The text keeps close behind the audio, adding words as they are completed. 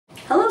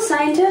Hello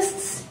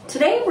scientists!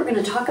 Today we're going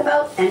to talk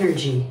about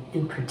energy,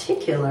 in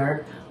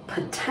particular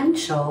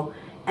potential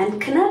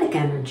and kinetic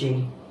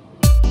energy.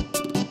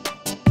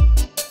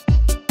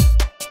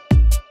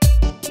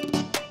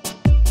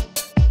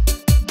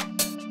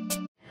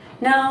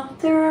 Now,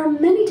 there are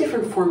many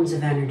different forms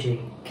of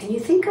energy. Can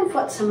you think of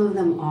what some of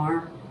them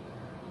are?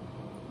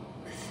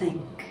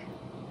 Think.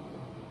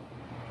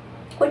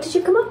 What did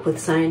you come up with,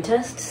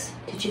 scientists?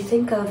 Did you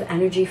think of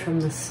energy from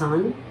the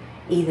sun,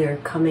 either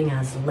coming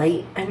as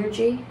light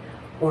energy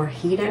or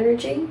heat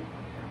energy?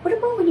 What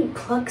about when you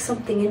plug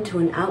something into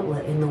an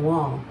outlet in the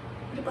wall?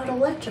 What about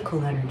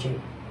electrical energy?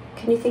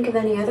 Can you think of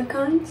any other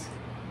kinds?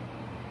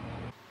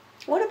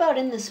 What about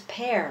in this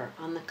pear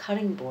on the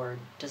cutting board?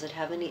 Does it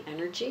have any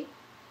energy?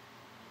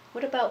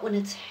 What about when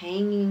it's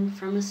hanging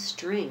from a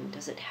string?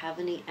 Does it have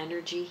any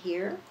energy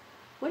here?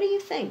 What do you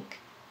think?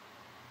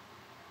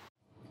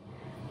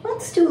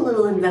 Let's do a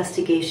little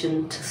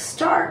investigation to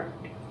start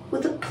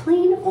with a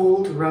plain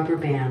old rubber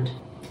band.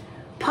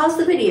 Pause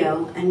the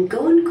video and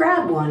go and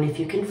grab one if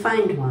you can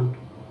find one.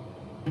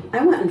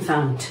 I went and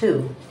found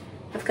two.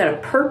 I've got a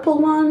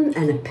purple one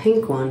and a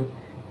pink one,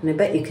 and I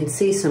bet you can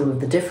see some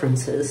of the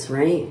differences,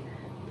 right?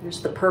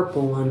 There's the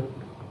purple one,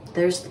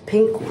 there's the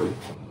pink one.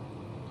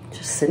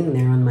 Just sitting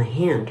there on my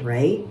hand,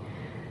 right?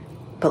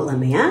 But let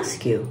me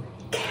ask you,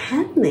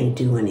 can they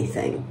do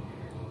anything?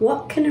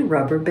 What can a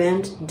rubber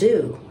band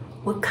do?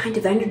 What kind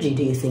of energy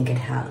do you think it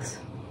has?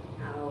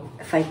 Now,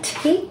 if I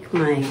take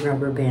my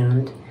rubber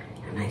band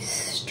and I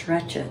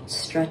stretch it,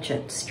 stretch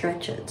it,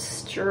 stretch it,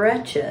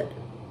 stretch it,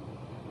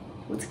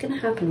 what's gonna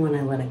happen when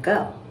I let it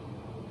go?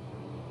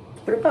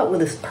 What about with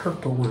this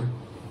purple one?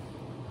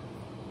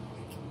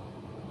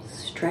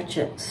 Stretch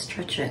it,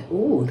 stretch it.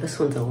 Ooh, this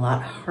one's a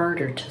lot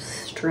harder to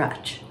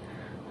stretch.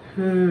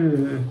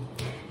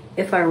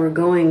 If I were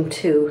going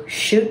to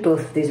shoot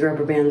both of these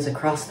rubber bands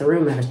across the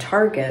room at a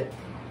target,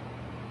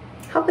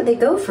 how could they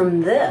go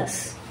from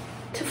this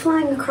to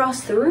flying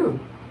across the room?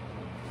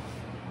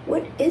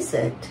 What is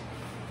it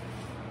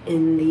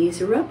in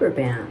these rubber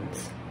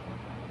bands?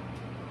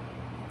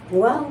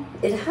 Well,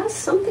 it has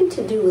something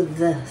to do with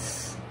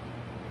this.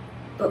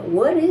 But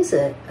what is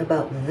it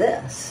about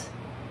this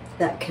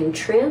that can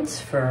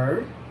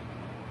transfer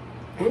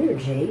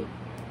energy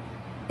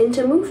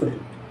into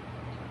movement?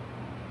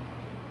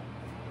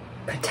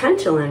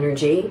 Potential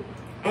energy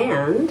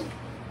and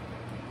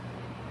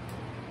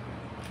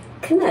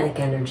kinetic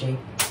energy.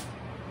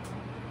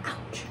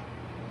 Ouch.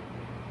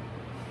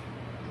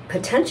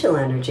 Potential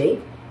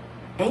energy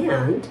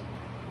and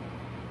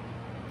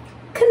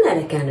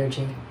kinetic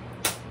energy.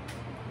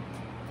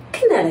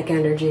 Kinetic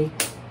energy.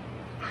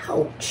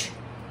 Ouch.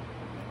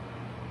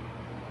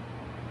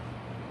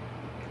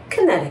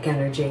 Kinetic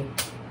energy.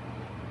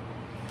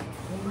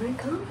 Oh my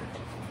God.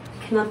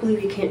 I cannot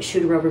believe you can't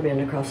shoot a rubber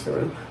band across the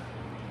room.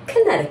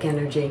 Kinetic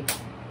energy.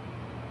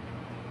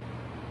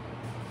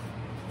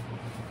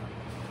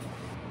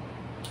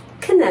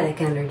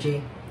 Kinetic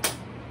energy.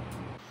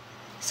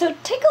 So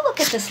take a look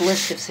at this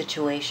list of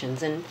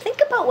situations and think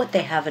about what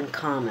they have in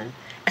common.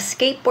 A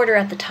skateboarder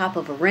at the top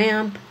of a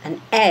ramp,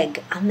 an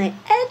egg on the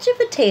edge of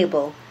a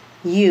table,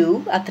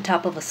 you at the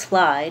top of a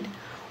slide,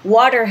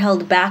 water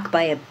held back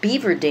by a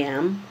beaver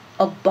dam,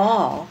 a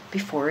ball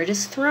before it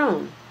is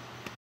thrown.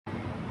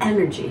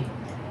 Energy,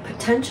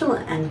 potential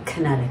and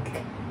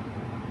kinetic.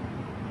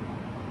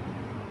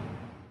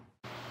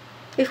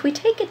 If we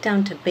take it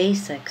down to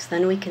basics,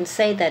 then we can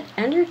say that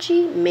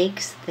energy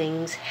makes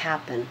things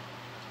happen.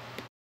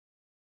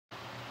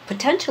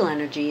 Potential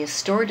energy is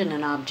stored in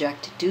an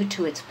object due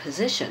to its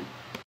position.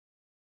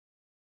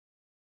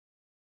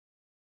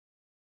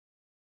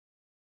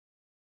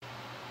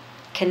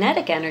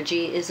 Kinetic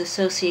energy is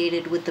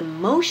associated with the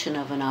motion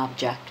of an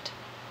object.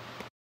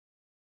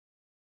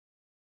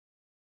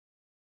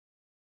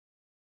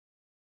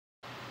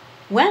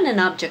 When an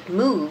object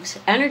moves,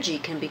 energy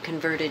can be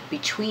converted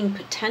between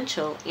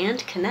potential and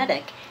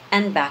kinetic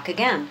and back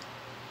again.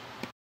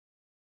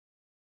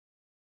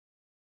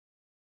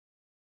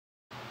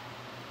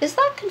 Is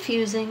that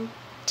confusing?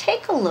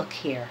 Take a look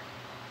here.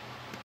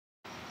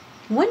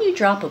 When you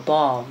drop a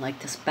ball, like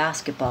this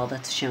basketball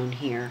that's shown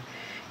here,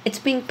 it's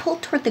being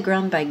pulled toward the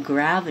ground by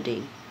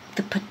gravity.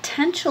 The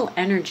potential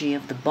energy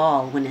of the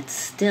ball when it's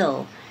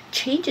still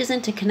changes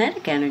into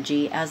kinetic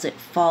energy as it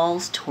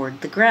falls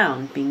toward the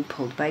ground, being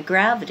pulled by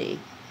gravity.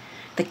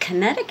 The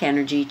kinetic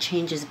energy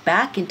changes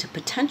back into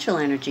potential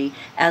energy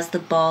as the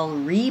ball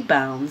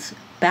rebounds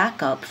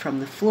back up from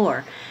the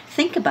floor.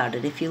 Think about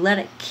it. If you let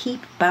it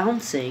keep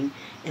bouncing,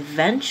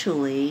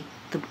 eventually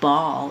the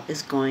ball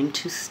is going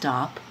to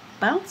stop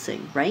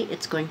bouncing, right?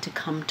 It's going to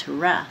come to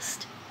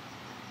rest,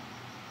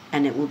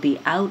 and it will be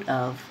out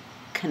of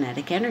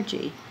kinetic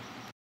energy.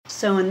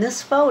 So in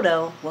this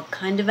photo, what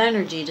kind of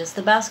energy does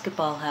the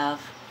basketball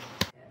have?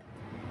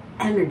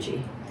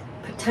 Energy,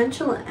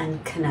 potential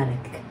and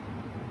kinetic.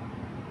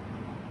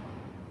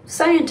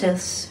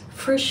 Scientists,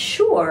 for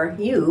sure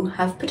you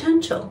have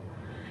potential.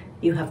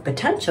 You have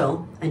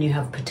potential, and you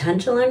have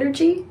potential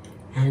energy,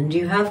 and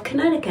you have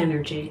kinetic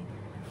energy.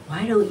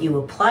 Why don't you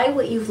apply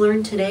what you've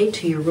learned today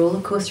to your roller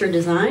coaster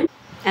design?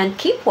 And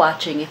keep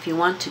watching if you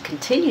want to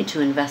continue to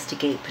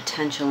investigate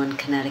potential in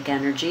kinetic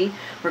energy.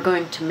 We're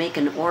going to make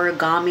an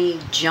origami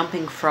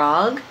jumping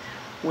frog.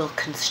 We'll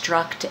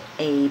construct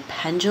a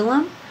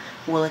pendulum.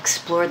 We'll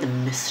explore the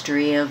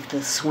mystery of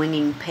the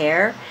swinging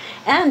pear.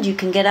 And you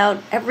can get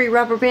out every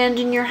rubber band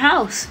in your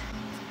house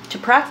to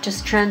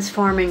practice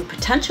transforming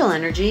potential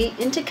energy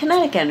into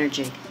kinetic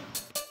energy.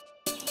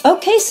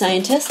 Okay,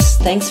 scientists,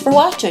 thanks for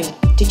watching.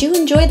 Did you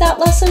enjoy that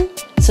lesson?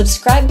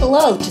 Subscribe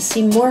below to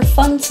see more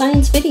fun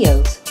science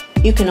videos.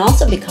 You can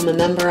also become a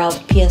member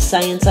of PS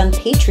Science on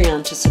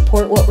Patreon to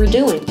support what we're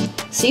doing.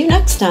 See you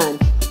next time.